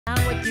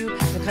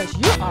because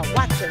you are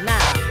watching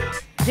now.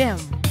 Them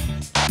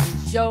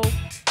is your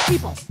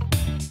people.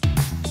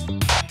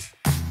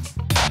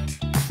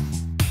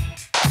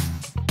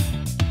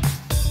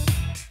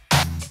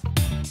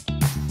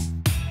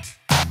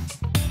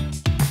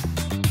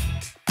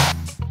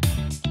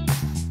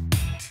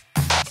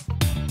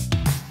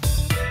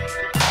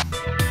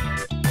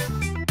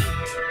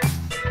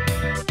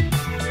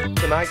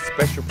 Tonight's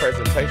special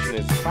presentation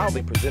is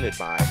proudly presented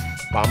by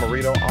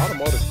Bommarito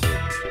Automotive Group.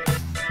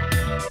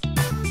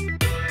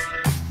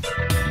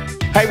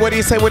 Hey, what do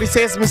you say? What he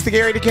says, Mr.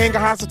 Gary, the king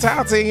of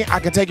hospitality. I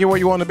can take you where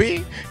you want to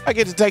be. I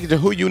get to take you to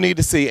who you need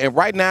to see. And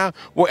right now,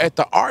 we're at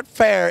the art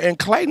fair in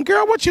Clayton.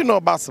 Girl, what you know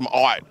about some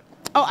art?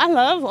 Oh, I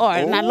love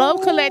art, and I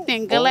love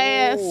collecting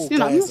glass. You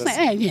know, you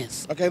say,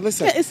 yes. Okay,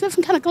 listen. Yeah, it's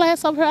different kind of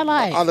glass over here I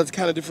like. Oh, that's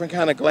kind of different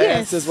kind of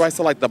glasses, right?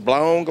 So like the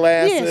blown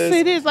glasses. Yes,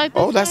 it is like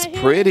this. Oh, that's right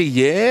pretty,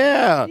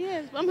 yeah.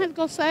 Yes, I'm going to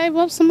go save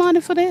up some money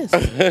for this.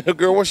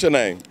 Girl, what's your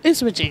name?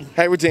 It's Regina.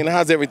 Hey, Regina,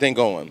 how's everything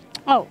going?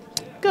 Oh,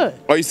 good.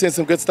 Are you seeing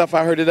some good stuff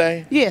out here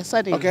today? Yes,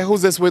 I did. Okay,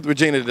 who's this with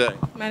Regina today?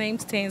 My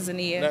name's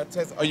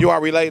Tanzania. Are you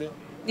all related?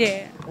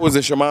 Yeah. Who is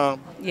this, your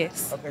mom?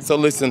 Yes. Okay, so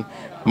listen,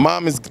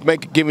 mom is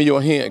giving you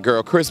a hint,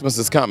 girl. Christmas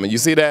is coming. You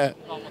see that?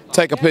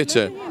 Take a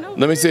picture.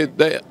 Let me see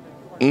it.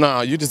 No,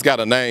 you just got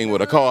a name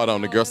with a card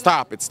on it, girl.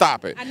 Stop it,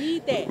 stop it. I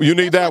need that. You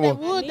need that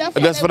one?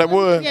 That's for that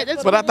wood? Yeah,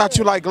 that's but I for thought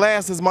you like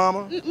glasses,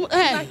 mama.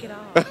 Hey. Like it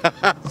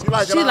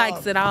all. She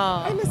likes it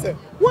all. Hey, listen,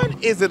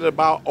 what is it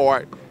about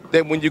art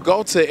that when you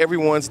go to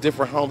everyone's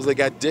different homes, they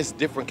got just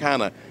different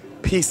kind of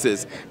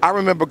pieces? I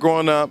remember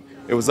growing up,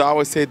 it was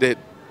always said that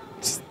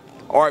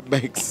art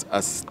makes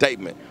a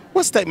statement.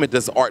 What statement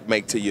does art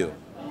make to you?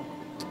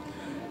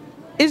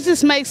 It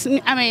just makes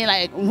me, I mean,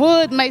 like,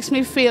 wood makes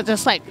me feel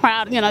just like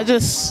proud, you know, it's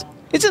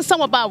just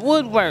something about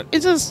woodwork.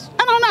 It's just,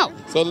 I don't know.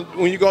 So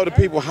when you go to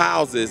people's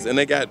houses and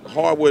they got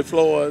hardwood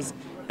floors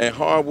and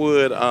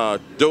hardwood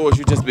doors,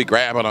 you just be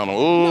grabbing on them.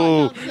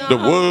 Ooh, the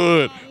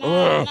wood.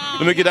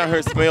 Let me get down here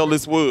and smell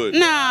this wood.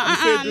 No, You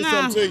said do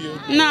something to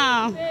you?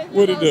 No.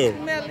 What'd it do?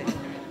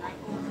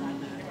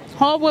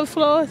 Hardwood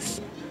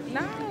floors.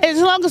 No. As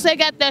long as they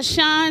got that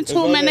shine to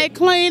them and they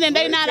clean and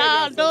they not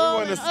all dull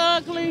and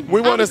ugly.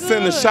 We want to I'm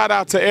send a good. shout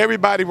out to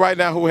everybody right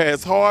now who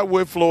has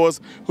hardwood floors,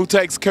 who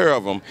takes care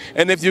of them.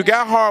 And if you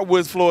got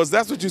hardwood floors,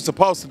 that's what you're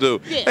supposed to do.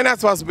 Yeah. And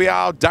that's supposed to be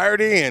all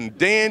dirty and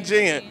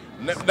dingy and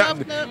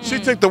she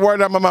took the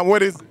word out of my mouth.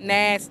 What is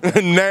Nasty.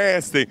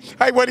 nasty?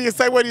 Hey, what do you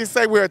say? What do you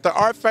say? We're at the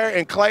art fair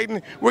in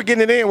Clayton. We're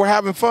getting it in. We're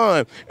having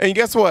fun. And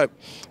guess what?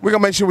 We're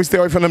gonna make sure we stay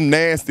away from them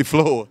nasty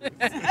floors.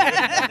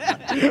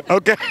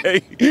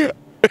 Okay.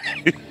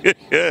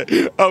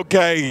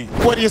 Okay.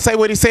 What do you say?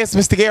 What he says,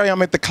 Mr. Gary?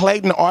 I'm at the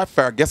Clayton Art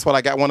Fair. Guess what?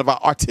 I got one of our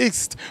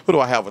artists. Who do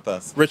I have with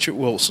us? Richard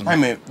Wilson. Hey,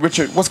 man.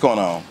 Richard, what's going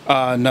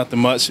on? Nothing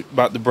much.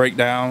 About to break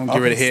down. Get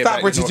ready to head Stop,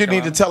 back Richard. to You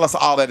need to tell us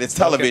all that. It's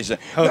television.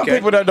 There are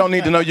people that don't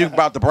need to know you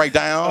about to break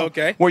down.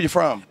 Okay. Where you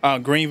from?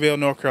 Greenville,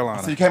 North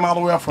Carolina. So you came all the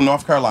way up from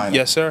North Carolina?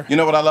 Yes, sir. You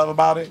know what I love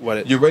about it?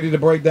 What? You're ready to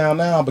break down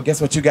now, but guess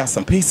what? You got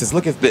some pieces.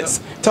 Look at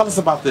this. Tell us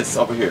about this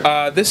over here.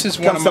 This is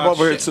one Come of step my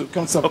over here too.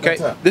 Come step. Okay.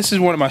 Come This is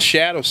one of my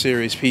Shadow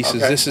Series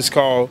pieces. Okay.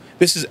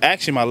 This is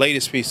actually my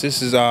latest piece.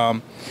 This is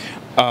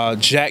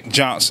Jack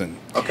Johnson.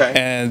 Okay.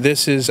 And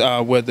this is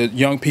where the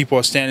young people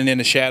are standing in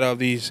the shadow of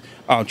these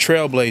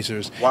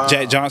trailblazers. Wow.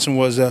 Jack Johnson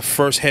was the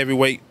first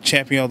heavyweight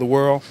champion of the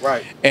world.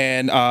 Right.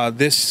 And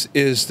this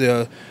is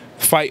the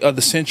fight of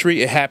the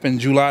century. It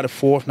happened July the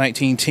 4th,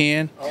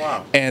 1910. Oh,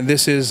 wow. And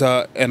this is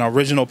an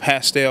original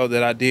pastel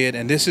that I did.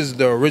 And this is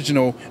the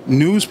original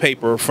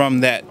newspaper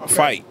from that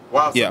fight.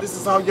 Wow, so yeah. this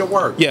is all your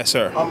work? Yes,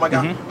 sir. Oh my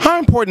God. How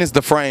important is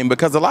the frame?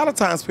 Because a lot of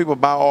times people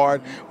buy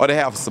art or they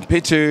have some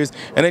pictures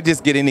and they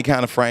just get any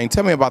kind of frame.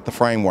 Tell me about the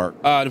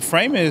framework. The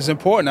frame is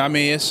important. I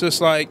mean, it's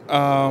just like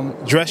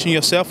dressing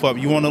yourself up.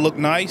 You want to look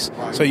nice,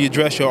 so you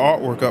dress your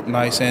artwork up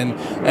nice.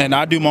 And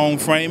I do my own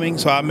framing,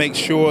 so I make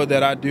sure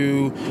that I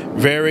do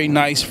very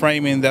nice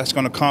framing that's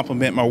going to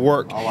complement my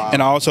work. Oh, wow.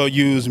 And I also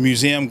use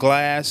museum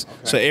glass,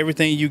 so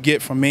everything you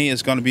get from me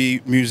is going to be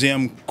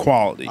museum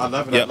quality. I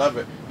love it. Yep. I love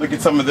it. Look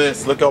at some of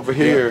this. Look over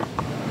here.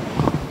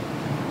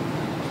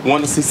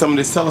 Want to see some of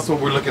this? Tell us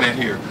what we're looking at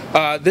here.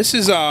 This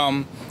is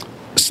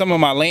some of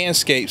my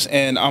landscapes,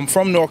 and I'm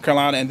from North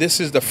Carolina, and this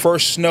is the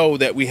first snow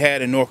that we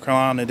had in North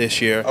Carolina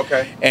this year.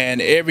 Okay.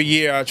 And every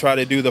year I try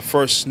to do the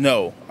first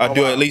snow. I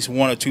do wow. at least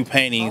one or two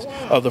paintings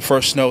of the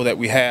first snow that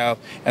we have,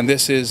 and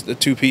this is the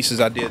two pieces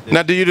I did.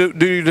 Now, do you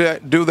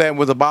do that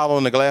with a bottle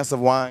and a glass of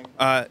wine?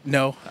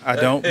 No, I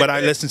don't, but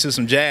I listen to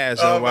some jazz.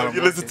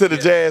 You listen to the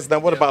jazz. Now,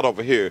 what about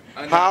over here?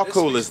 How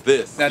cool is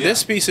this? Now,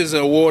 this piece is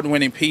an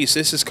award-winning piece.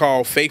 This is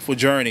called Faithful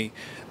Journey.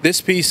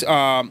 This piece,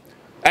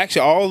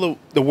 actually,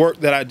 the work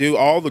that I do,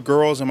 all the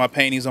girls in my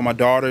paintings are my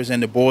daughters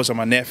and the boys are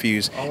my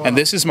nephews. Oh, wow. And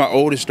this is my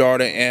oldest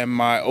daughter and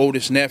my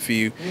oldest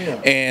nephew.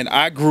 Yeah. And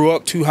I grew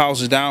up 2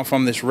 houses down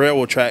from this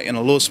railroad track in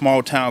a little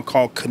small town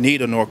called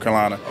Canida, North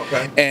Carolina.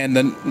 Okay. And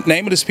the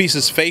name of this piece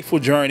is Faithful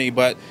Journey,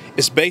 but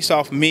it's based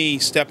off me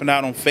stepping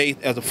out on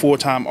faith as a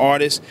full-time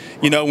artist.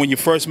 You know, when you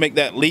first make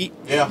that leap,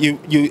 yeah,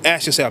 you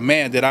ask yourself,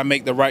 man, did I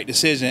make the right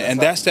decision? And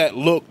that's that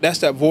look, that's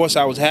that voice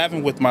I was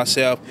having with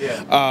myself,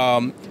 yeah,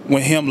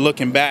 when him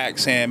looking back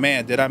saying,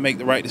 man, did I make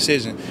the right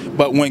decision?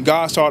 But when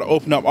God started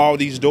opening up all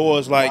these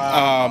doors, like,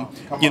 wow,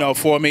 you know,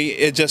 for me,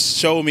 it just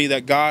showed me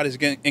that God is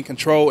in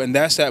control, and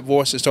that's that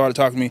voice that started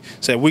talking to me,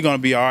 said, we're going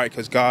to be all right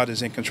because God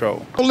is in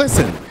control. Well,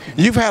 listen,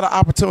 you've had an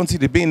opportunity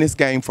to be in this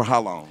game for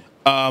how long?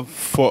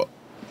 For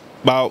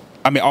about,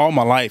 I mean, all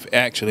my life,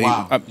 actually.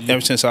 Wow.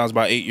 Ever since I was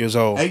about 8 years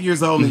old. 8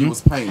 years old, and you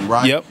was painting,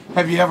 right? Yep.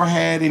 Have you ever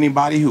had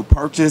anybody who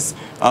purchased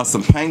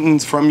some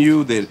paintings from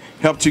you that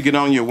helped you get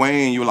on your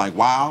way and you were like,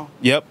 wow?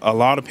 Yep, a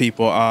lot of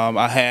people.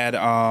 I had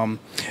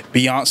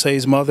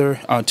Beyonce's mother,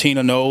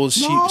 Tina Knowles.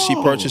 She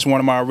purchased one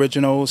of my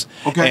originals.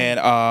 Okay.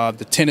 And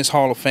the Tennis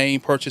Hall of Fame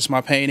purchased my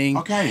painting.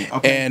 Okay,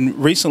 okay.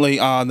 And recently,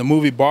 the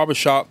movie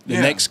Barbershop, the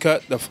next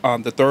cut,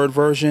 the third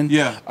version.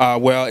 Yeah.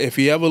 Well, if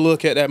you ever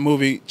look at that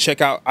movie, check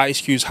out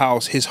Ice Cube's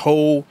house. His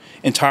whole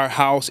entire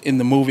house in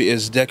the movie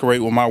is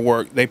decorated with my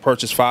work. They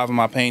purchased 5 of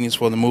my paintings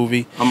for the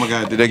movie. Oh my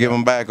God! Did they give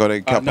them back or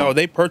they kept them? No,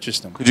 they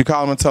purchased them. Could you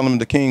call them and tell them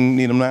the king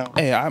need them now?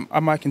 Hey, I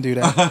might can do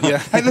that. Yeah.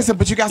 Hey, listen,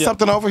 but you got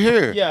something over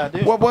here. Yeah, I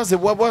do. What was it?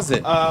 What was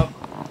it?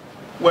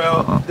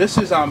 Well, this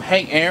is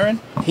Hank Aaron.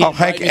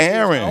 Hank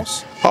Aaron.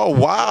 Oh,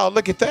 wow,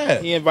 look at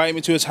that. He invited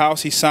me to his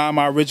house. He signed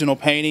my original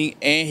painting,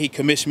 and he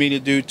commissioned me to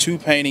do 2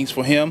 paintings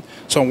for him.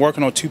 So I'm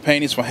working on 2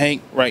 paintings for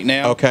Hank right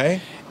now.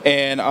 Okay.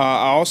 And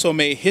I also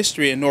made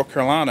history in North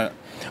Carolina.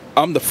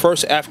 I'm the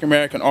first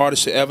African-American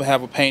artist to ever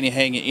have a painting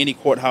hang in any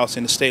courthouse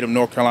in the state of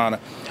North Carolina.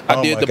 I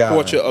did the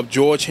portrait of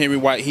George Henry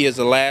White. He is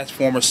the last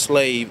former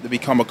slave to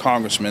become a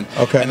congressman.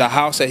 Okay. And the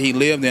house that he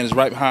lived in is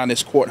right behind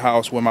this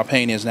courthouse where my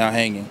painting is now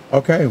hanging.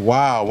 Okay.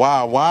 Wow,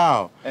 wow,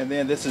 wow. And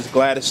then this is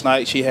Gladys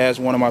Knight. She has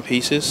one of my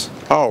pieces.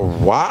 Oh,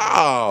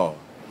 wow.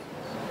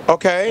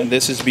 Okay. And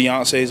this is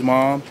Beyonce's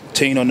mom,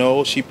 Tina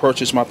Knowles. She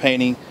purchased my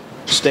painting,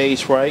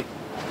 Stage Fright.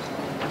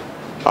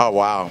 Oh,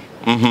 wow.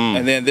 Mm-hmm.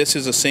 And then this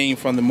is a scene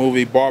from the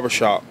movie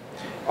Barbershop.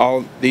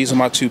 These are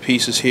my 2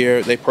 pieces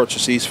here. They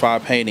purchased these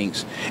 5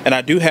 paintings. And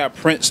I do have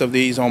prints of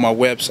these on my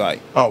website.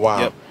 Oh,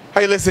 wow. Yep.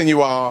 Hey, listen,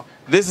 you all.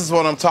 This is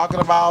what I'm talking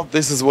about.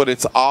 This is what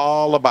it's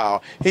all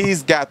about.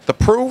 He's got the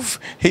proof.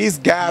 He's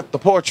got the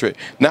portrait.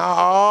 Now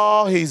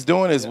all he's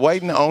doing is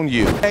waiting on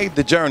you. Hey,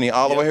 the journey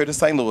all the way here to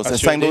St. Louis.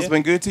 Has St. Louis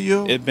been good to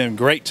you? It's been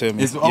great to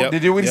me.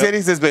 Did you really say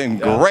this? It's been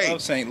great. I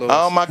love St. Louis.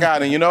 Oh my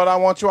God. And you know what I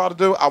want you all to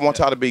do? I want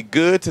y'all to be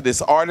good to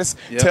this artist.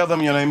 Tell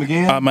them your name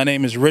again. My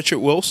name is Richard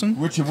Wilson.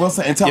 Richard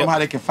Wilson. And tell them how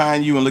they can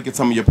find you and look at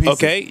some of your pieces.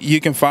 Okay.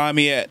 You can find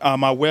me at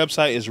my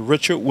website is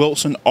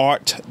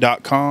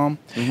richardwilsonart.com.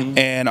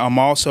 And I'm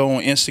also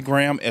on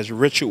Instagram as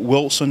Richard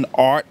Wilson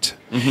Art,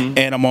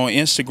 and I'm on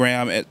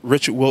Instagram at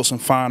Richard Wilson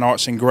Fine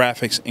Arts and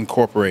Graphics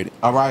Incorporated.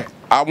 All right.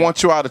 I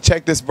want you all to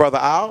check this brother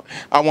out.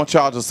 I want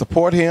y'all to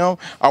support him.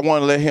 I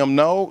want to let him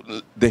know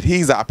that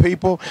he's our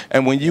people.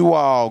 And when you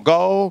all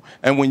go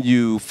and when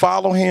you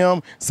follow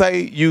him,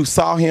 say you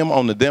saw him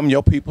on the Them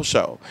Your People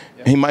show.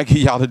 He might give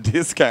y'all a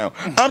discount.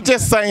 I'm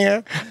just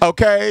saying,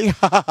 okay?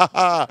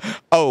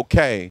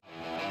 Okay.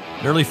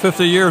 Nearly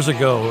 50 years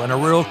ago, in a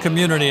rural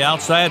community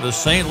outside of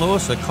St.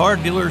 Louis, a car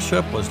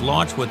dealership was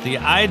launched with the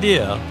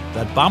idea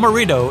that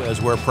Bommarito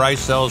is where price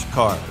sells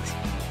cars.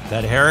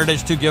 That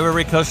heritage to give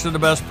every customer the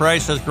best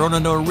price has grown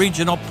into a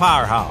regional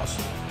powerhouse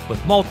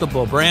with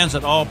multiple brands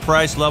at all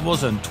price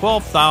levels and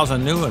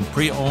 12,000 new and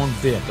pre-owned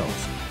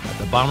vehicles. At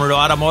the Bommarito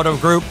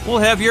Automotive Group, we'll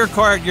have your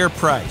car at your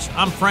price.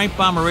 I'm Frank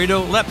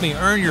Bommarito. Let me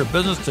earn your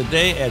business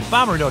today at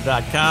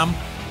Bommarito.com,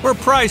 where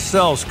price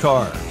sells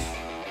cars.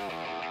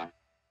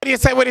 What do you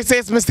say? What he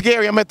says, Mr.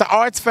 Gary? I'm at the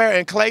Arts Fair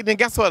in Clayton, and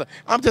guess what?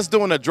 I'm just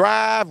doing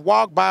a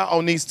walk by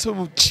on these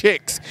 2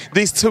 chicks,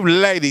 these 2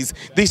 ladies,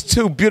 these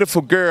 2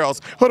 beautiful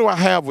girls. Who do I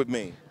have with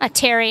me?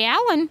 Terry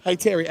Allen. Hey,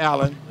 Terry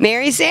Allen.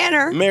 Mary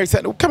Sander. Mary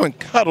Sander. Come and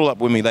cuddle up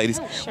with me, ladies.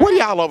 Oh, sure. What are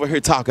y'all over here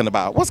talking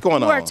about? What's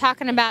going on? We're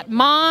talking about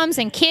moms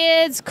and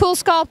kids, cool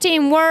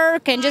sculpting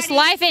work, and just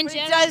life in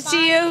general. Does to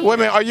you? Wait a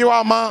minute. Are you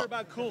all mom? What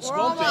about cool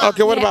sculpting?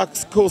 Okay, what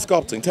about cool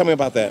sculpting? Tell me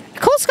about that.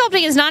 Cool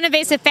sculpting is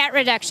non-invasive fat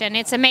reduction.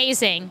 It's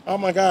amazing. Oh,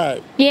 my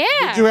God. Yeah.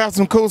 Did you have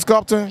some cool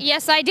sculpting?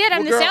 Yes, I did.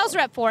 I'm the sales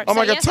rep for it. Oh,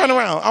 my God. Turn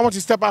around. I want you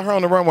to step out here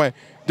on the runway.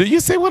 Do you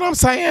see what I'm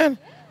saying?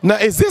 Now,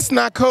 is this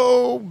not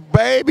cool?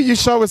 Baby, you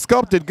sure is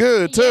sculpted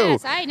good, too.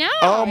 Yes, I know.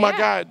 Oh, my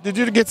God. Did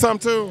you get some,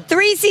 too?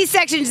 3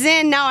 C-sections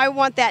in. Now I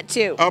want that,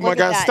 too. Oh, my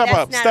God. Step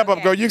up. Step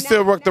up, girl. You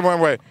still work the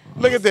runway.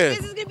 Look at this.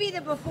 This is going to be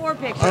the before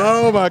picture.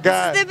 Oh, my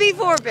God. This is the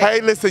before picture.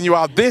 Hey, listen, you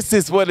all. This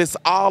is what it's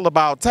all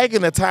about.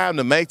 Taking the time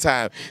to make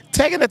time.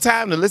 Taking the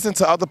time to listen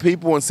to other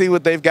people and see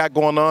what they've got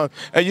going on.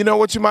 And you know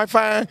what you might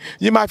find?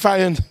 You might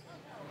find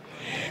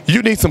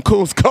you need some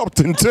cool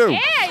sculpting, too.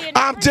 Yeah, you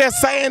know. I'm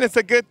just saying it's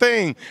a good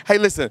thing. Hey,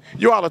 listen,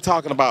 you all are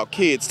talking about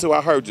kids too.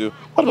 I heard you.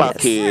 What about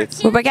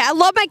kids? I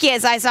love my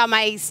kids. I saw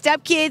my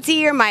stepkids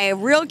here, my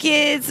real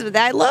kids.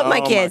 I love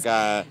my kids. Oh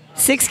my God.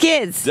 6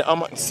 kids.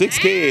 6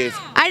 kids.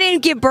 I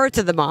didn't give birth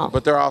to them all.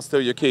 But they're all still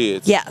your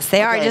kids. Yes,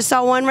 they are. I just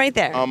saw one right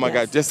there. Oh my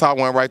God, just saw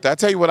one right there. I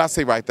tell you what I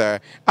see right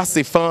there. I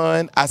see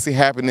fun, I see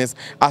happiness,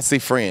 I see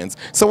friends.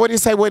 So what do you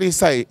say? What do you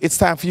say? It's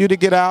time for you to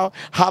get out.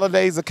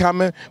 Holidays are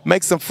coming.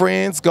 Make some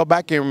friends. Go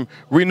back and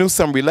renew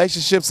some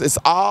relationships. It's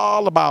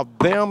all about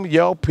them,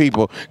 your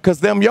people.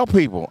 Because them, your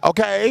people.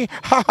 Okay?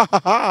 Ha ha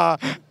ha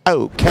ha.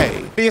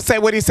 Okay. What do you say?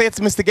 What do you say? It's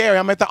Mr. Gary.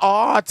 I'm at the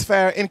Arts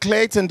Fair in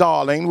Clayton,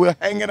 darling. We're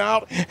hanging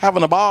out,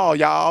 having a ball,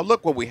 y'all.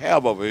 Look what we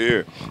have over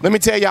here. Let me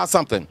tell y'all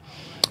something.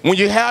 When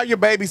you have your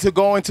babies who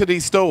go into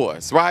these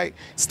stores, right?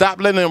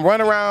 Stop letting them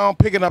run around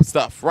picking up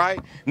stuff,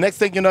 right? Next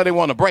thing you know, they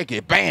want to break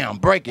it. Bam,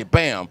 break it,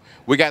 bam.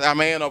 We got our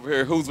man over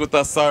here. Who's with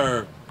us,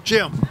 sir?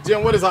 Jim.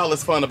 Jim, what is all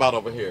this fun about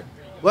over here?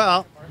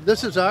 Well,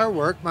 this is our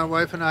work. My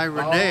wife and I,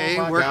 Renee,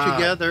 work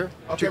together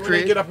to create.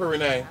 Renee, get up here,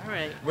 Renee. All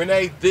right.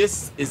 Renee,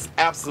 this is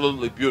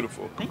absolutely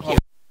beautiful. Thank you.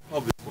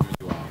 Hold this for me,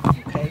 you all.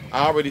 Okay.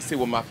 I already see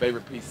what my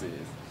favorite piece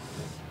is.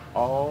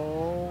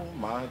 Oh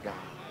my God.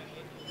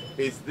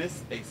 Is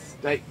this a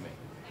statement?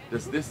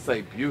 Does this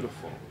say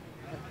beautiful?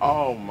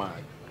 Oh my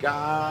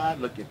God.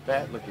 Look at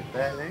that. Look at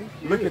that.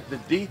 Look at the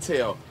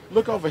detail.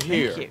 Look over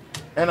here. Thank you.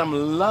 And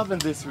I'm loving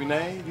this,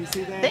 Renee. Do you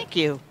see that? Thank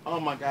you. Oh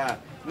my God.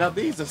 Now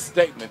these are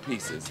statement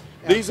pieces.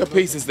 These are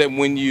pieces that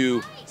when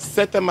you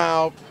set them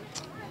out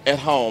at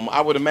home,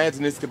 I would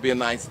imagine this could be a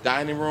nice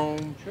dining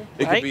room.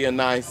 It could be a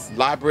nice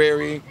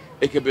library.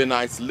 It could be a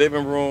nice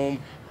living room.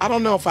 I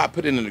don't know if I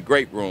put it in a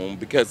great room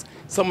because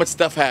so much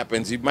stuff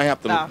happens. You might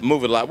have to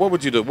move it a lot. What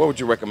would you do? What would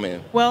you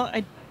recommend? Well,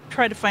 I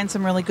try to find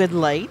some really good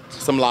light.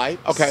 Some light?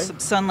 Okay. Some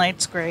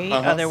sunlight's great.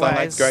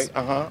 Otherwise, sunlight's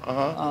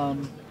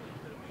great.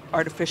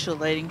 Artificial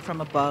lighting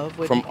from above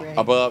would From be great.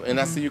 above. And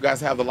I see you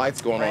guys have the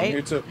lights going on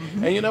here too.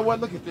 Mm-hmm. And you know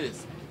what? Look at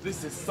this.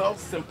 This is so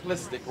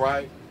simplistic,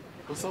 right?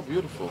 But so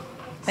beautiful.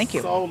 Thank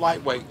you. So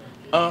lightweight.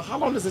 How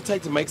long does it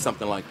take to make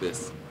something like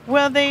this?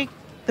 Well, the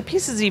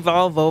pieces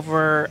evolve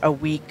over a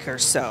week or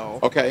so.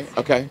 Okay,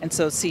 okay. And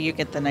so, see, you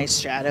get the nice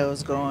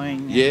shadows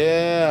going.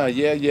 Yeah.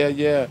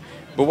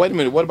 But wait a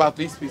minute. What about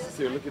these pieces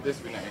here? Look at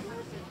this, Renee.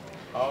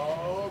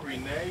 Oh,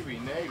 Renee.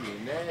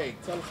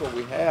 Tell us what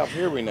we have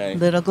here, Renee.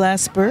 Little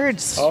glass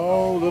birds.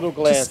 Oh, little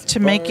glass Just to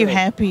make you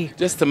happy.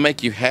 Just to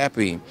make you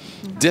happy.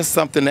 Just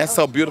something that's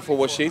so beautiful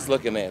what she's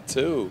looking at,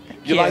 too.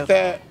 You like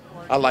that?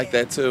 I like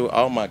that, too.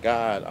 Oh, my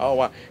God. Oh,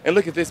 wow. And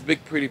look at this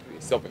big, pretty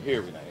piece over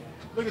here, Renee.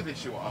 Look at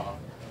this, you all.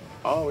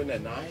 Oh, isn't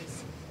that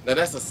nice? Now,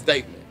 that's a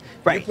statement.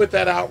 Right. You put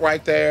that out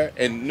right there,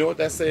 and you know what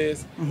that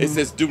says? It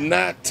says, do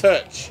not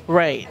touch.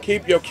 Right.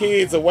 Keep your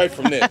kids away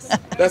from this.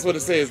 That's what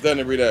it says done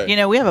every day. You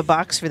know, we have a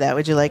box for that.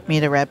 Would you like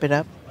me to wrap it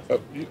up?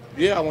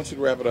 Yeah, I want you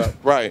to wrap it up.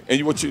 Right. And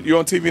you're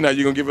on TV now.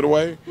 You going to give it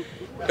away?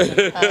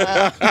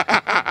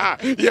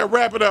 Yeah,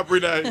 wrap it up,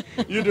 Renee.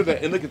 You do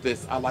that. And look at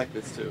this. I like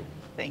this, too.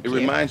 Thank you. you. It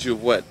reminds you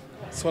of what?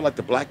 Sort of like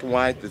the black and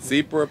white, the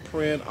zebra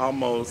print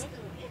almost.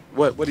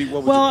 What would you?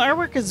 Well, our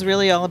work is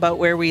really all about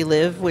where we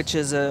live, which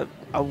is a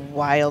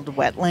wild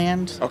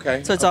wetland.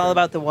 Okay. So it's all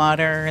about the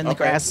water and the Okay.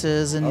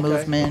 grasses and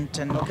movement,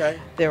 and Okay.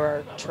 there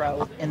are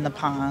trout in the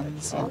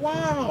ponds. Oh,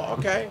 wow.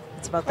 Okay.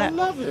 It's about that. I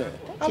love it.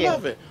 I you.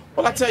 love it.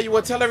 Well, I tell you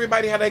what, tell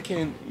everybody how they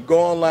can go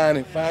online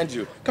and find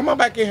you. Come on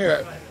back in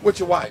here with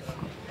your wife.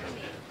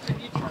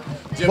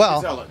 Jim,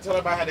 Well- tell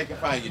everybody how they can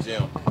find you,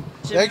 Jim.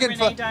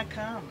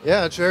 JimandRenee.com.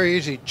 Yeah, it's very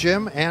easy.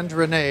 Jim and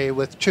Renee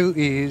with 2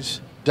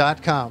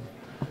 E's.com.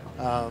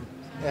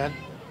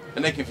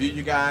 And they can view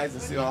you guys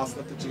and see all the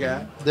stuff that you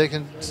got. They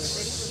can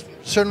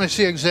certainly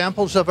see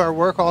examples of our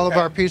work. All of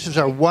our pieces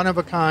are one of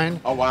a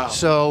kind. Oh, wow.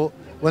 So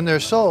when they're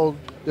sold,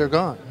 they're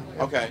gone.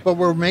 Okay. But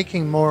we're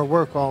making more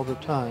work all the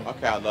time.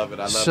 Okay, I love it.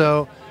 I love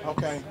So, it.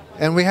 Okay.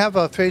 and we have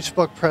a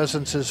Facebook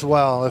presence as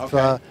well. If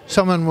Okay.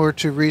 someone were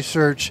to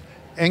research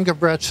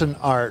Ingebretson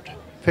Art,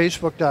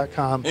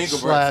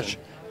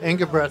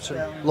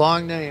 facebook.com/Ingebretson,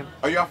 long name.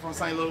 Are y'all from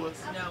St. Louis? No,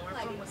 we're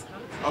from Wisconsin.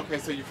 Okay,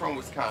 so you're from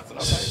Wisconsin.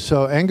 Okay.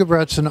 So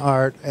Ingebretson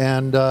Art,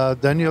 and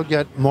then you'll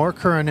get more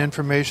current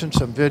information,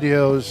 some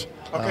videos.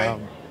 Okay.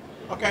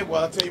 Okay,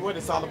 well, I'll tell you what,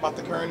 it's all about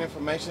the current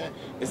information.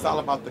 It's all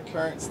about the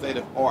current state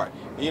of art.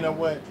 And you know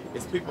what?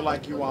 It's people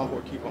like you all who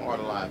are keeping art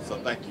alive. So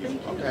thank you.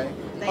 Okay?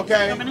 Thanks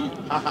Okay. for coming in.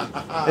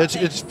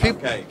 It's people.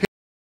 Okay.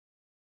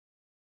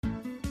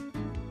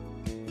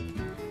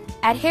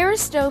 At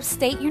Harris Stowe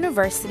State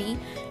University,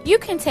 you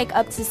can take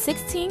up to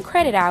 16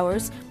 credit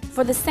hours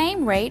for the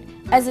same rate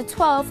as a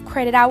 12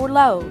 credit hour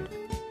load.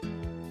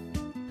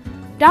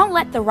 Don't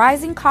let the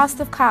rising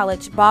cost of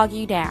college bog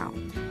you down.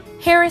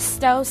 Harris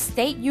Stowe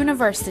State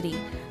University,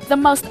 the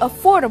most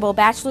affordable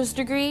bachelor's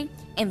degree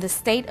in the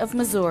state of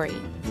Missouri.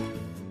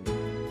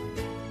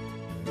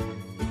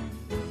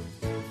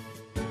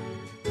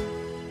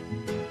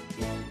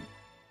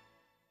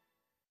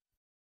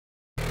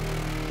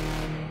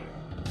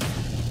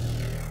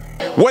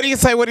 What do you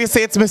say? What do you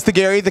say? It's Mr.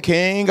 Gary, the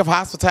king of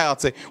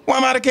hospitality. Why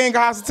am I the king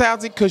of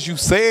hospitality? Because you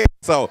said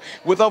so.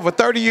 With over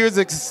 30 years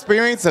of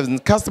experience in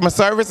customer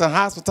service and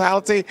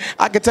hospitality,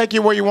 I can take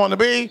you where you want to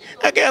be.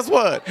 And guess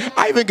what?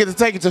 I even get to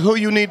take you to who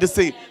you need to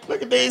see.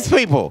 Look at these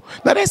people.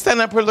 Now they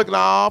standing up here looking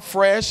all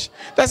fresh.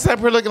 They standing up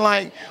here looking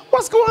like,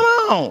 what's going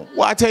on?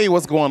 Well, I tell you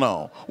what's going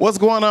on. What's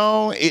going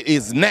on? It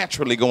is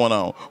naturally going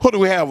on. Who do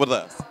we have with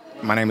us?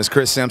 My name is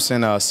Chris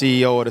Simpson,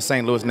 CEO of the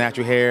St. Louis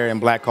Natural Hair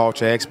and Black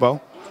Culture Expo.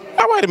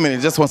 Now, wait a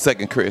minute, just 1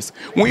 second, Chris.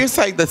 When you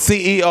say the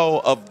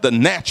CEO of the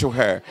natural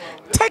hair,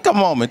 take a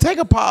moment, take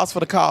a pause for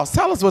the cause.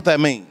 Tell us what that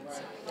means.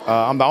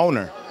 I'm the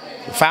owner,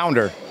 the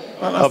founder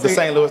of the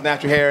St. Louis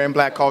Natural Hair and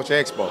Black Culture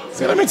Expo.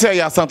 See, let me tell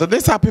y'all something.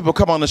 This is how people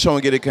come on the show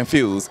and get it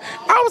confused.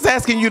 I was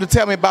asking you to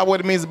tell me about what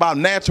it means about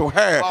natural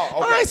hair.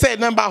 Oh, okay. I ain't said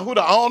nothing about who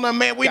the owner,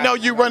 man. We know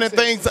you running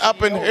things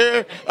up in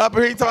here. I'm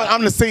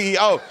the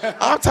CEO.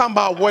 I'm talking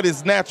about what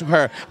is natural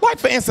hair. Like,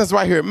 for instance,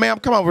 right here. Ma'am,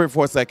 come over here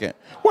for a second.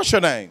 What's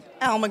your name?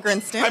 Alma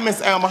Grinston. Hi, Miss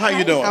Alma. How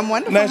you doing? I'm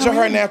wonderful. Natural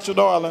hair, natural,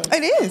 darling?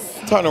 It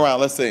is. Turn around.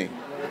 Let's see.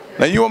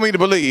 Now, you want me to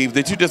believe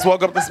that you just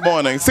woke up this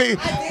morning. See,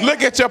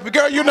 look at your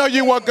girl. You know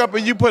you woke up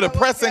and you put a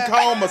pressing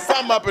comb or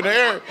something up in the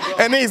hair,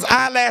 and these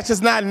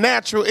eyelashes not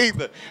natural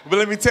either. But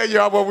let me tell you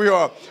all where we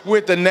are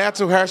with the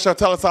Natural Hair Show.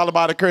 Tell us all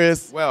about it,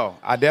 Chris. Well,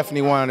 I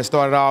definitely wanted to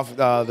start it off.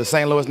 The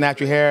St. Louis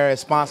Natural Hair is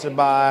sponsored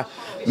by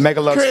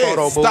Megalux Chris,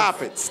 Photo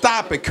Booth.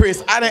 Stop it,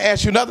 Chris. I didn't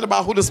ask you nothing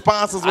about who the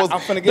sponsors was.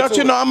 Don't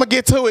you know I'm gonna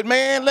get to it,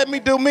 man? Let me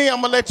do me.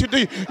 I'm gonna let you do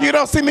you. You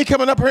don't see me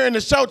coming up here in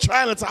the show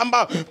trying to. I'm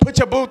about put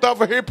your booth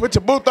over here, put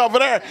your booth over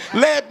there.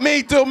 Let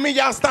me do me.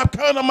 Y'all stop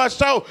coming on my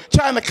show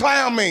trying to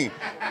clown me.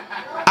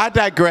 I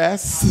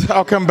digress.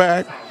 I'll come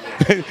back.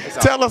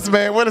 Tell us,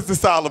 man, what is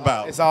this all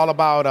about? It's all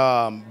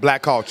about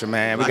black culture,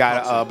 man. We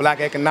got black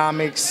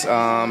economics,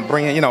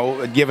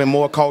 bringing, giving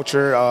more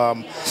culture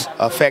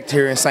effect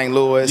here in St.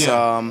 Louis.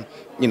 Yeah.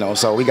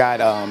 So we got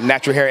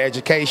natural hair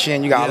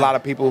education. You got a lot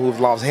of people who've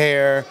lost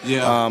hair,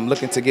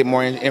 looking to get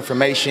more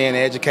information and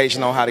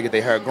education on how to get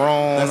their hair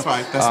grown. That's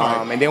right. That's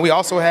right. And then we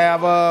also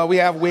have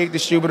wig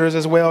distributors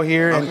as well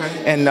here,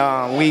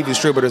 and weave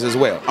distributors as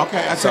well.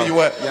 Okay, I tell you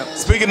what. Yep.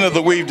 Speaking of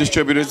the weave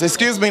distributors,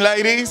 excuse me,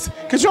 ladies,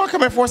 could y'all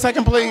come in for a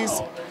second, please?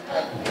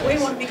 We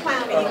don't want to be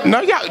clowning.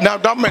 No,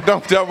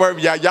 don't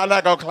worry, y'all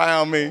not gonna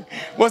clown me.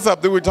 What's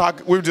up? We were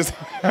just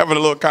having a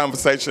little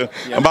conversation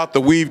about the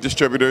weave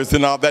distributors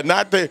and all that.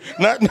 Not that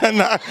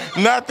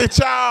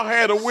y'all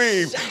had a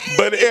weave,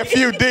 but if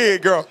you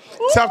did, girl,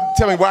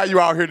 tell me why you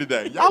out here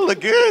today. Y'all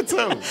look good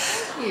too.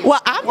 Well,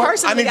 I'm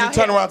personally. I need you to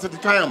turn around to the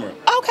camera.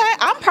 Okay,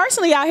 I'm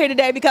personally out here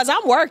today because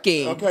I'm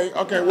working. Okay.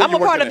 I'm a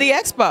part of the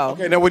Expo.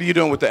 Okay, now what are you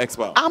doing with the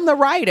Expo? I'm the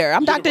writer.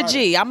 I'm Dr.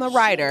 G. I'm the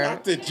writer.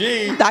 Dr.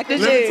 G. Dr.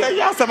 G. Let me tell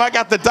y'all something. I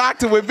got the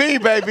doctor with me,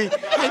 baby.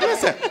 Hey,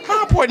 listen,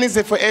 how important is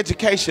it for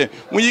education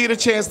when you get a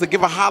chance to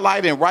give a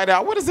highlight and write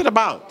out? What is it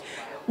about?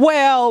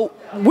 Well,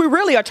 we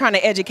really are trying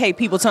to educate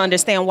people to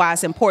understand why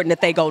it's important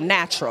that they go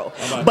natural.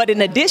 But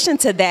in addition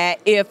to that,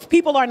 if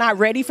people are not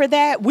ready for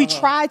that, we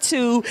try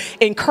to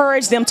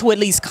encourage them to at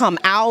least come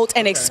out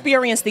and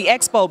experience the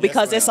Expo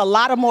because it's a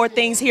lot of more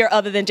things here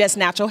other than just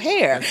natural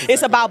hair.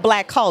 It's about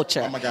black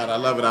culture. Oh my God, I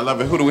love it. I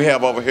love it. Who do we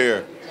have over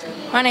here?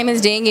 My name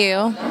is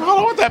Danielle. Hold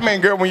on, what that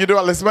mean, girl, when you do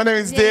all this? My name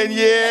is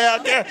Danielle.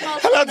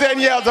 Hello,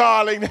 Danielle,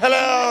 darling.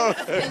 Hello.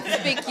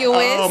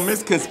 Conspicuous. Oh,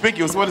 Miss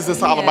Conspicuous. What is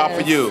this all about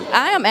for you?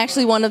 I am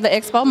actually one of the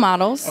Expo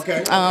models.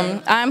 Okay.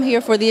 I'm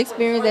here for the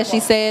experience, as she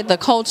said, the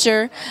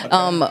culture,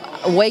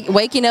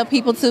 waking up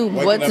people to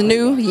what's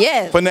new.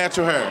 Yes. For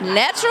natural hair.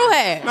 Natural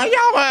hair. Now,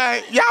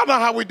 y'all know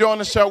how we do on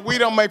the show. We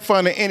don't make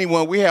fun of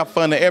anyone. We have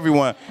fun of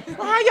everyone.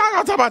 How y'all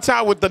gonna talk about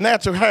y'all with the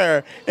natural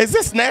hair? Is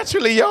this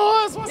naturally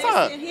yours? What's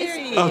up?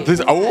 And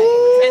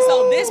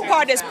so this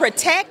part is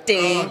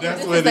protecting.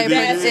 That's what it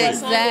is.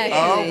 Exactly.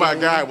 Oh my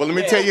God. Well, let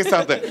me tell you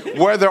something.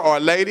 Where there are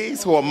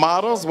ladies who are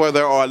models, where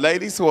there are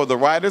ladies who are the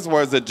writers,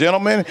 where there's a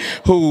gentleman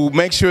who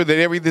makes sure that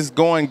everything's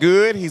going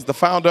good, he's the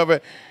founder of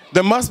it.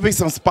 There must be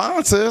some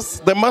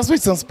sponsors. There must be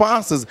some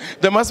sponsors.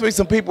 There must be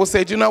some people who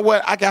said, you know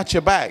what, I got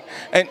your back.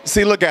 And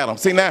see, look at him.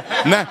 See, now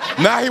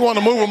he want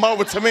to move him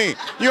over to me.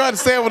 You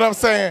understand what I'm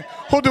saying?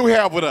 Who do we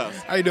have with us?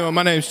 How you doing?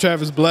 My name is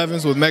Travis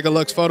Blevins with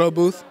Megalux Photo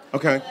Booth.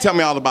 Okay, tell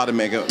me all about it,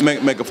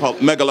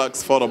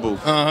 Megalux Photo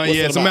Booth. Yeah,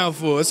 it's a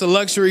mouthful. It's a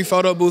luxury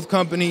photo booth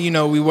company.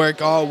 We work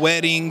all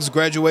weddings,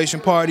 graduation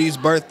parties,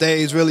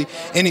 birthdays, really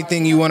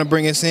anything you want to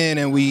bring us in,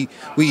 and we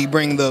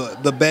bring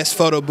the best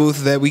photo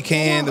booth that we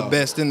can, the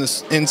best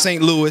in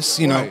St. Louis.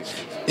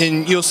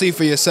 And you'll see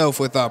for yourself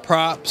with our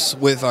props,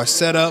 with our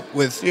setup,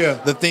 with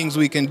the things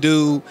we can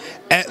do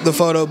at the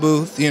photo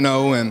booth.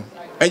 And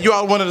And you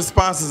are one of the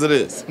sponsors of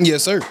this?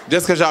 Yes, sir.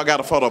 Just because y'all got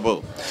a photo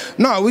booth?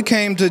 No, we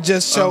came to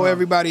just show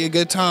everybody a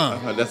good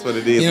time. That's what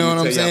it is. You know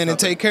what I'm saying? And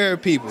take care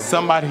of people.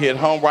 Somebody at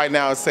home right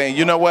now is saying,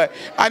 you know what?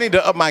 I need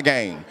to up my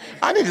game.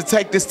 I need to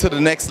take this to the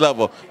next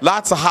level.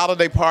 Lots of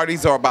holiday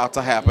parties are about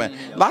to happen.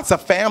 Lots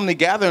of family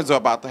gatherings are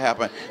about to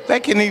happen. They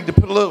can need to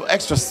put a little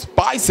extra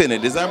spice in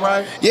it. Is that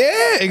right?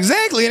 Yeah,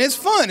 exactly. And it's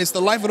fun. It's the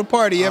life of the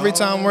party every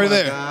time we're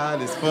there.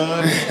 God, it's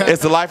fun.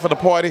 It's the life of the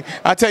party.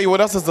 I tell you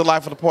what else is the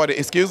life of the party.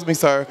 Excuse me,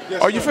 sir.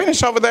 Yes, are you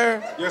finished over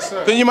there? Yes,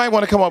 sir. Then you might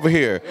want to come over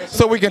here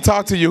so we can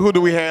talk to you. Who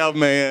do we have,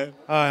 man?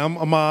 Hi, I'm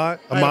Ahmad.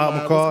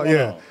 Ahmad McCall.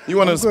 Yeah. You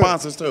one of the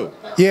sponsors too?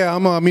 Yeah,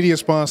 I'm a media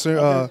sponsor.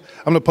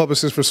 I'm the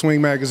publicist for Swing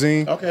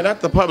Magazine. Okay,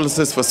 that's the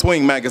publicist for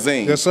Swing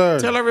Magazine. Yes, sir.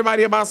 Tell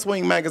everybody about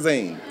Swing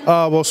Magazine.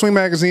 Well, Swing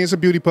Magazine is a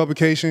beauty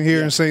publication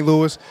here in St.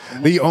 Louis.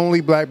 The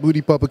only black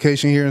beauty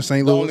publication here in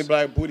St. Louis. The only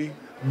black beauty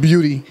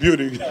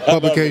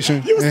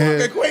publication You was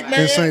talking quick,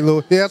 man. in St.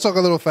 Louis. Yeah, I talk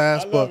a little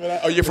fast, but.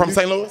 Oh, you're from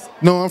St. Louis?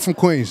 No, I'm from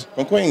Queens.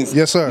 From Queens?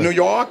 Yes, sir. New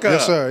York?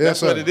 Yes, sir. Yes, That's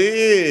sir. what it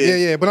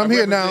is. Yeah. But I'm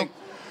here now,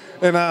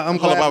 and I'm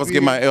Hold glad up, I was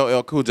getting my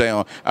LL Cool J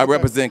on. I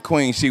represent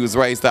Queens. She was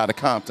raised out of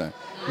Compton.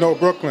 No,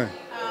 Brooklyn.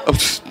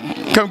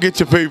 Come get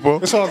your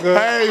people. It's all good.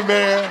 Hey,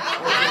 man.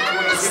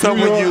 So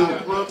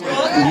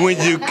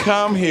when you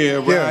come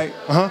here, right?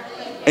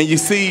 And you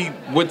see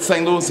what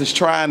St. Louis is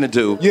trying to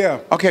do. Yeah.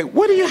 Okay,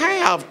 what do you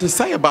have to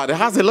say about it?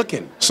 How's it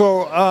looking?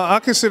 So I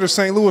consider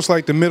St. Louis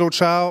like the middle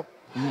child.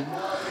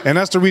 And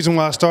that's the reason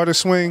why I started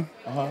Swing.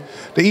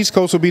 The East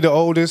Coast will be the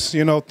oldest.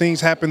 You know, things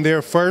happen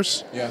there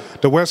first. Yeah.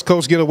 The West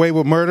Coast get away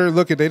with murder.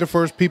 Look, they the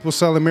first people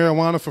selling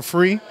marijuana for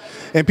free.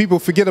 And people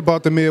forget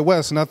about the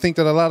Midwest. And I think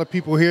that a lot of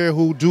people here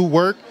who do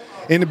work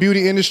in the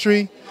beauty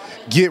industry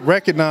get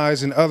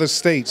recognized in other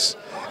states.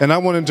 And I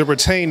wanted to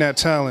retain that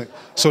talent.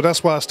 So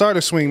that's why I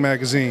started Swing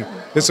Magazine.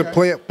 It's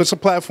a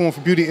platform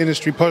for beauty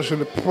industry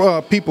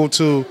people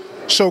to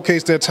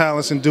showcase their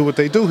talents and do what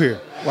they do here.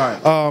 Right.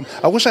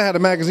 I wish I had a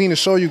magazine to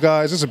show you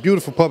guys. It's a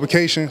beautiful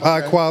publication,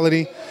 high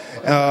quality.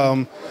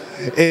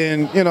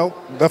 And, you know,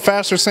 the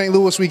faster St.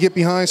 Louis we get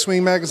behind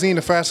Swing Magazine,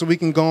 the faster we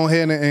can go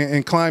ahead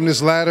and climb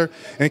this ladder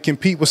and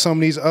compete with some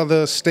of these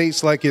other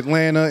states like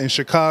Atlanta and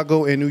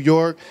Chicago and New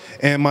York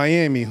and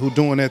Miami who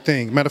doing their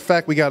thing. Matter of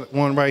fact, we got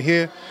one right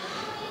here.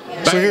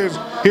 So here's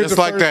Just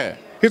like that.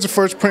 Here's the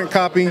first print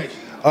copy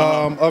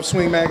of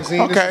Swing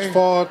Magazine. Okay. This is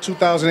fall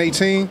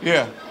 2018.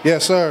 Yeah.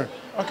 Yes, sir.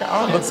 Okay,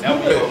 oh, looks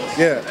good.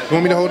 Yeah. You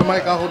want me to hold the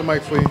mic? I'll hold the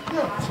mic for you.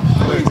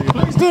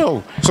 Please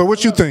do. So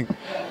what you think?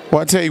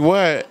 Well, I tell you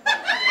what,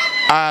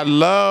 I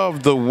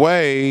love the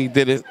way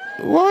that it.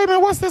 Wait a minute,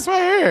 what's this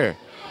right here?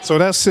 So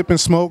that's Sip and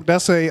Smoke.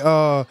 That's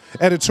a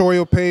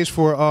editorial page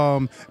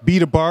for B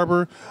the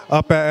Barber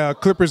up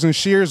at Clippers and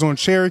Shears on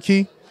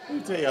Cherokee. Let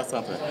me tell y'all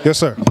something. Yes,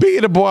 sir. B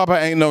the Barber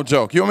ain't no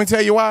joke. You want me to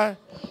tell you why?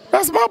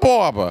 That's my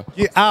barber.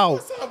 Get out.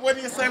 What's up? What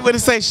do you say? What do you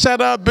say?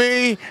 Shut up,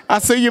 B. I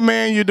see you,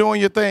 man. You're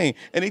doing your thing.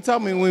 And he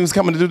told me when he was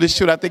coming to do this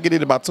shoot, I think he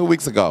did about 2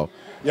 weeks ago.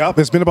 Yep,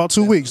 it's been about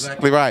 2 weeks.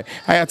 Exactly right.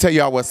 Hey, I tell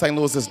y'all what, St.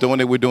 Louis is doing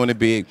it. We're doing it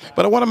big.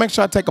 But I want to make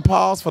sure I take a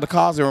pause for the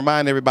cause and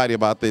remind everybody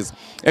about this.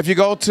 If you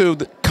go to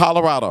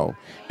Colorado,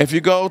 if you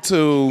go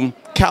to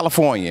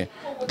California,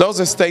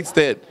 those are states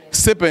that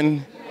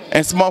sipping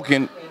and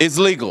smoking is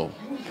legal.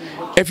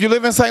 If you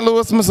live in St.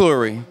 Louis,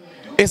 Missouri,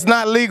 it's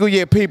not legal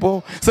yet,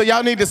 people. So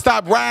y'all need to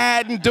stop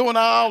riding, doing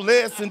all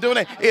this and doing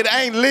that. It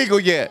ain't legal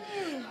yet.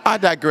 I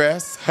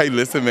digress. Hey,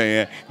 listen,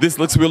 man, this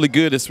looks really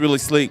good. It's really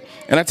sleek.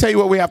 And I tell you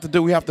what we have to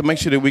do. We have to make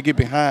sure that we get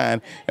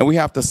behind and we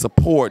have to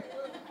support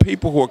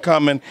people who are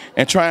coming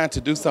and trying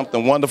to do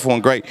something wonderful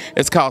and great.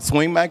 It's called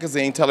Swing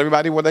Magazine. Tell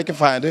everybody where they can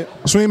find it.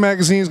 Swing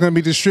Magazine is going to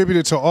be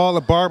distributed to all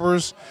the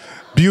barbers,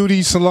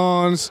 beauty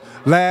salons,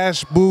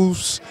 lash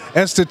booths,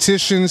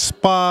 estheticians,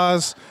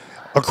 spas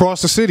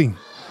across the city.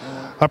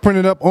 I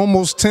printed up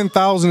almost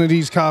 10,000 of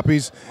these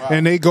copies,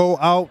 and they go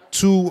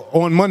out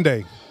on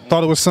Monday.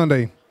 Thought it was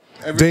Sunday.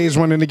 Days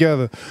running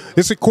together.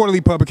 It's a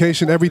quarterly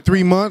publication every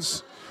 3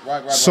 months.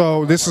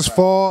 So this is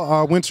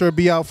fall. Winter will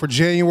be out for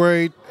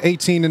January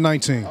 18 and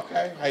 19.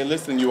 Okay. Hey,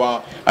 listen, you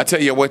all. I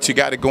tell you what, you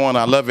got it going.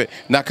 I love it.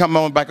 Now come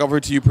on back over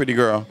to you, pretty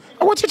girl.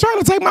 What you trying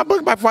to take my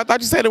book back for? I thought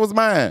you said it was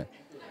mine.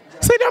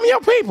 See, them your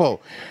people.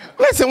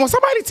 Listen, when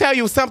somebody tell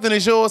you something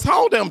is yours,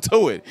 hold them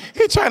to it.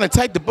 He trying to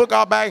take the book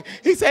all back.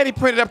 He said he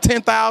printed up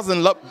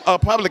 10,000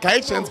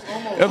 publications.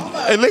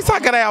 At least I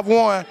could have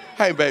one.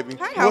 Hey, baby.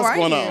 Hi, how what's are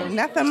going you? on?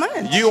 Nothing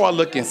much. You are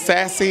looking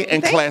sassy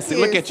and Thank classy.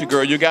 you. Look at you,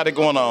 girl. You got it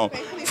going on.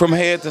 From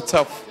head to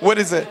toe. What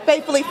is it?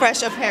 Faithfully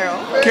Fresh Apparel.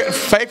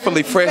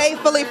 Faithfully Fresh.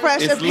 Faithfully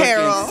Fresh It's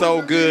Apparel. looking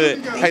so good.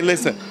 Hey,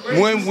 listen,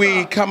 when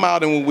we come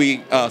out and when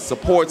we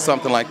support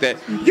something like that,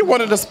 you're one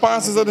of the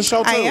sponsors of the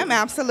show, too. I am,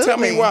 absolutely. Tell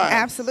me why.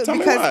 Absolutely. Tell me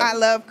because why. I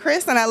love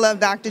Chris and I love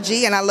Dr.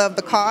 G and I love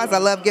the cause. I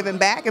love giving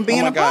back and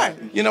being Oh my a part.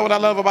 God. You know what I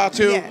love about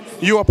you? Yes.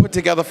 You are put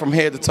together from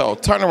head to toe.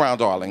 Turn around,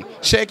 darling.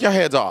 Shake your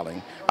head,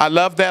 darling. I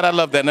love that. I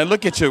love that. Now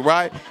look at you,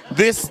 right?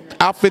 This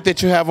outfit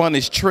that you have on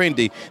is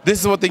trendy.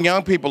 This is what the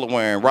young people are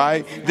wearing,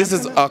 right? This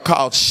is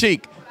called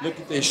chic. Look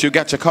at this. You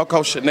got your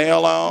Coco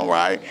Chanel on,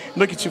 right?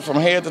 Look at you from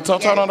head to toe.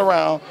 Turn on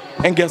around.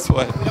 And guess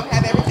what? We don't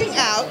have everything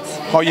out.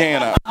 Hold your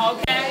hand up.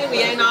 Okay,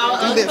 we ain't all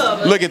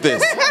uncovered. Look at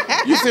this.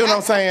 You see what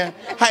I'm saying?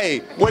 Hey,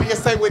 what do you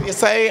say? What do you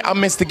say? I'm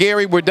Mr.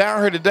 Gary. We're down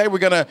here today. We're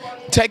gonna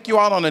take you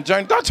out on a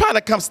journey. Don't try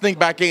to come sneak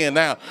back in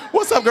now.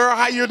 What's up, girl?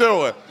 How you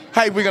doing?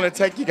 Hey, we're gonna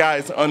take you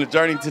guys on a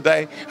journey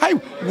today. Hey,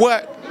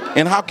 what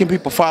and how can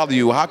people follow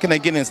you? How can they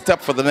get in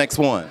step for the next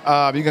one?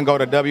 You can go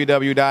to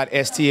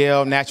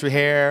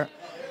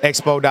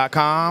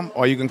www.stlnaturalhairexpo.com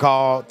or you can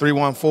call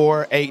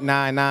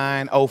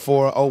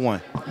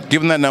 314-899-0401.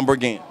 Give them that number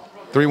again.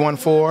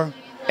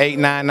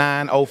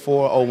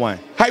 314-899-0401.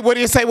 Hey, what do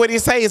you say? What do you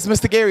say? It's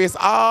Mr. Gary. It's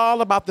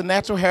all about the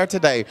natural hair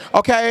today.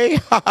 Okay?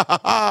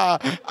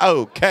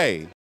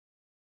 Okay.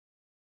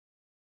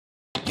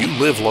 You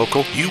live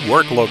local, you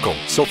work local.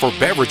 So for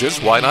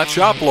beverages, why not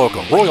shop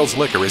local? Royals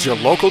Liquor is your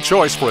local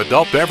choice for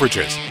adult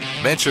beverages.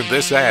 Mention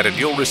this ad and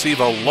you'll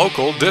receive a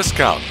local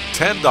discount.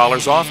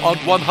 $10 off on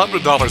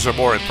 $100 or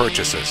more in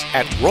purchases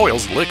at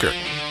Royals Liquor.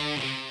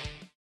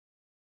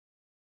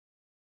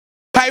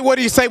 Hey, what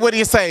do you say? What do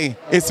you say?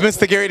 It's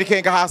Mr. Gary, the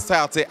King of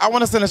Hospitality. I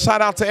want to send a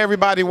shout out to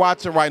everybody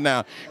watching right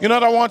now. You know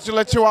what I want to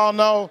let you all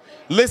know?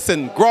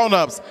 Listen,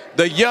 grown-ups,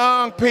 the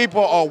young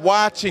people are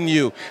watching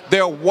you.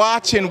 They're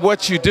watching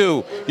what you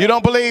do. You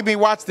don't believe me?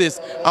 Watch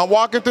this. I'm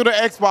walking through the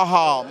Expo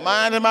Hall,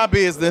 minding my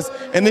business,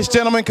 and this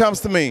gentleman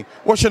comes to me.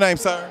 What's your name,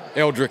 sir?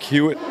 Eldrick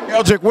Hewitt.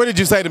 Eldrick, what did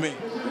you say to me?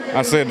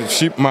 I said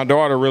that my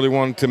daughter really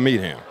wanted to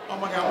meet him. Oh,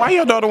 my God. Why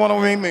your daughter want to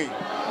meet me?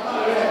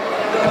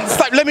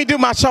 Stop, let me do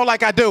my show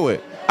like I do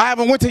it. I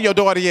haven't went to your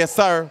daughter yet,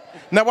 sir.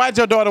 Now, why did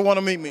your daughter want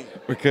to meet me?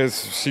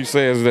 Because she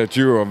says that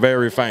you are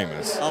very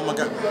famous. Oh, my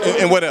God.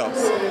 And what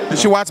else? Did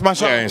she watch my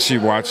show? Yeah, and she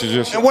watches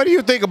your show. And what do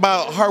you think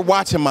about her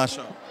watching my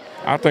show?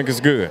 I think it's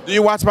good. Do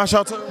you watch my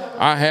show, too?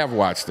 I have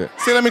watched it.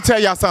 See, let me tell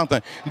y'all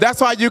something. That's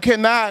why you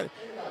cannot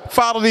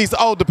follow these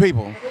older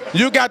people.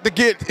 You got to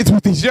get it's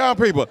with these young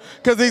people.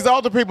 Because these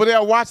older people,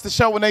 they'll watch the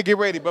show when they get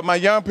ready. But my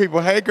young people,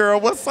 hey,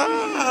 girl, what's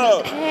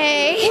up?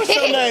 Hey. What's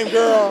your name,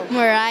 girl?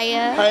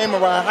 Mariah. Hey,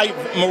 Mariah. Hey,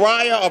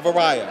 Mariah or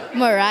Mariah?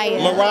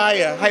 Mariah.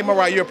 Mariah. Hey,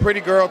 Mariah, you're a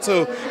pretty girl,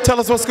 too. Tell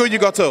us what school you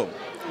go to.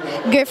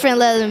 Griffin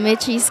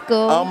Elementary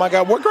School. Oh, my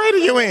God. What grade are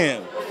you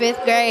in?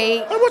 5th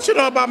grade. Hey, what you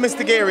know about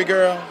Mr. Gary,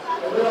 girl?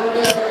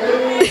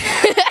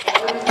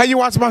 Hey, you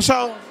watch my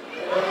show?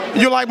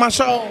 You like my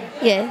show?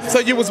 Yes. So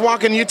you was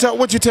walking,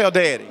 what'd you tell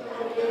Daddy?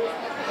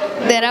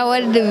 That I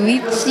wanted to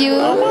meet you.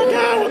 Oh my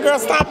God, well, girl,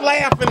 stop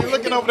laughing and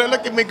looking over there.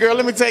 Look at me, girl.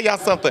 Let me tell y'all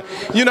something.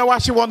 You know why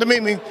she wanted to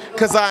meet me?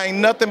 Because I ain't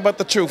nothing but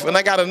the truth. And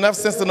I got enough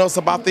sense to know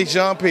about these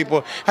young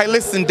people. Hey,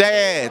 listen,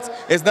 dads,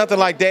 it's nothing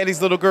like daddy's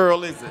little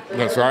girl, is it?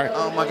 That's right.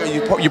 Oh my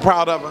God, you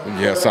proud of her?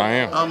 Yes, I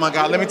am. Oh my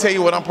God, let me tell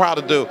you what I'm proud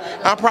to do.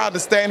 I'm proud to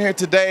stand here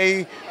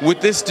today with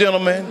this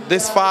gentleman,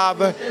 this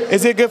father.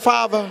 Is he a good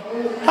father?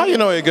 How you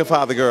know he's a good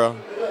father, girl?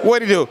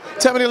 What'd he do?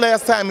 Tell me the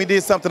last time he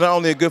did something that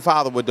only a good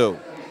father would do.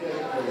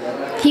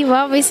 He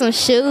bought me some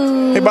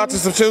shoes. He bought you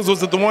some shoes.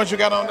 Was it the ones you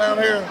got on down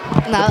here?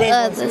 No,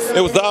 others.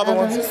 It was the other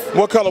ones?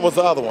 What color was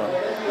the other one?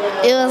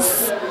 It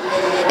was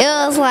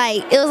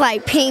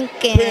like pink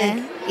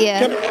and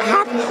yeah.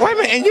 Wait a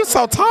minute, and you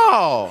so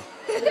tall.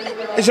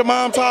 Is your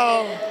mom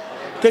tall?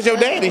 Because your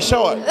daddy's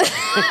short.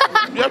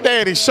 Your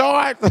daddy's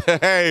short?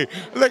 Hey,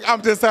 look,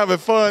 I'm just having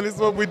fun. This is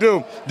what we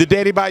do. Did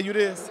daddy buy you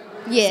this?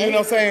 Yeah. See what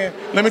I'm saying?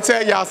 Let me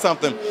tell y'all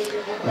something.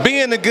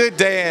 Being a good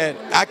dad,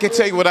 I can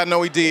tell you what I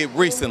know he did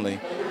recently.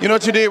 You know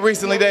what you did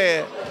recently,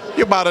 Dad?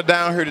 You brought her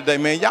down here today,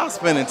 man. Y'all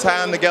spending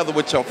time together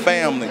with your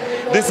family.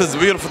 This is a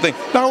beautiful thing.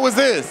 Now, who is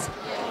this?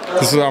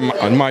 This is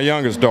my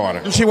youngest daughter.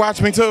 Does she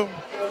watch me too?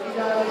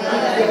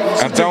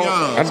 I don't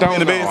know.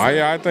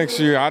 I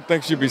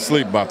think she'll be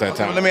asleep about that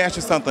time. Let me ask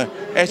you something.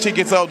 As she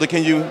gets older,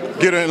 can you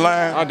get her in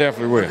line? I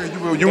definitely will.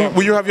 Okay,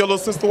 will you have your little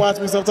sister watch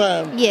me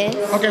sometime? Yes.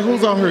 Okay,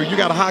 who's on here? You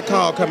got a hot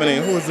call coming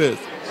in. Who is this?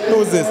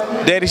 Who is this?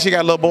 Daddy, she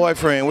got a little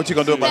boyfriend. What you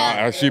gonna do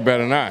about it? She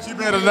better not. She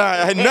better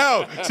not.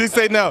 No. She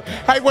say no.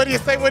 Hey, what do you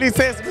say? What he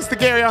says, Mr.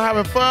 Gary, I'm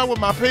having fun with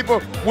my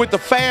people, with the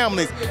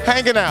families,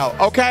 hanging out.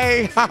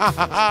 Okay?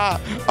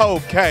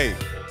 Okay.